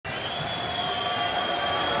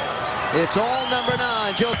It's all number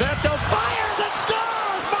 9. Gilberto fires and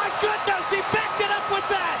scores! My goodness, he backed it up with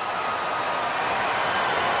that!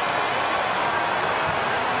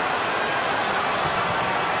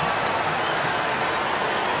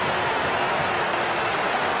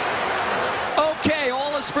 Okay,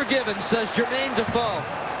 all is forgiven, says Jermaine Defoe.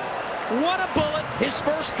 What a bullet, his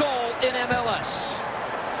first goal in MLS.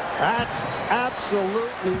 That's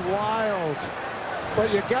absolutely wild.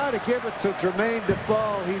 But you got to give it to Jermaine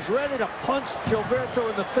Defoe. He's ready to punch Gilberto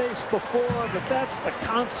in the face before, but that's the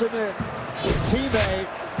consummate teammate.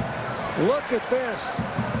 Look at this.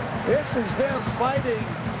 This is them fighting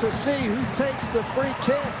to see who takes the free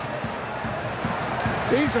kick.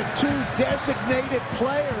 These are two designated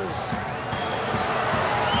players.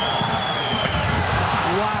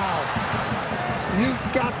 Wow.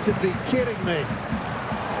 You've got to be kidding me.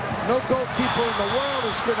 No goalkeeper in the world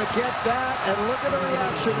is going to get that. And look at the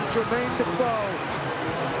reaction of Jermaine Defoe.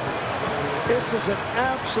 This is an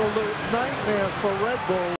absolute nightmare for Red Bull.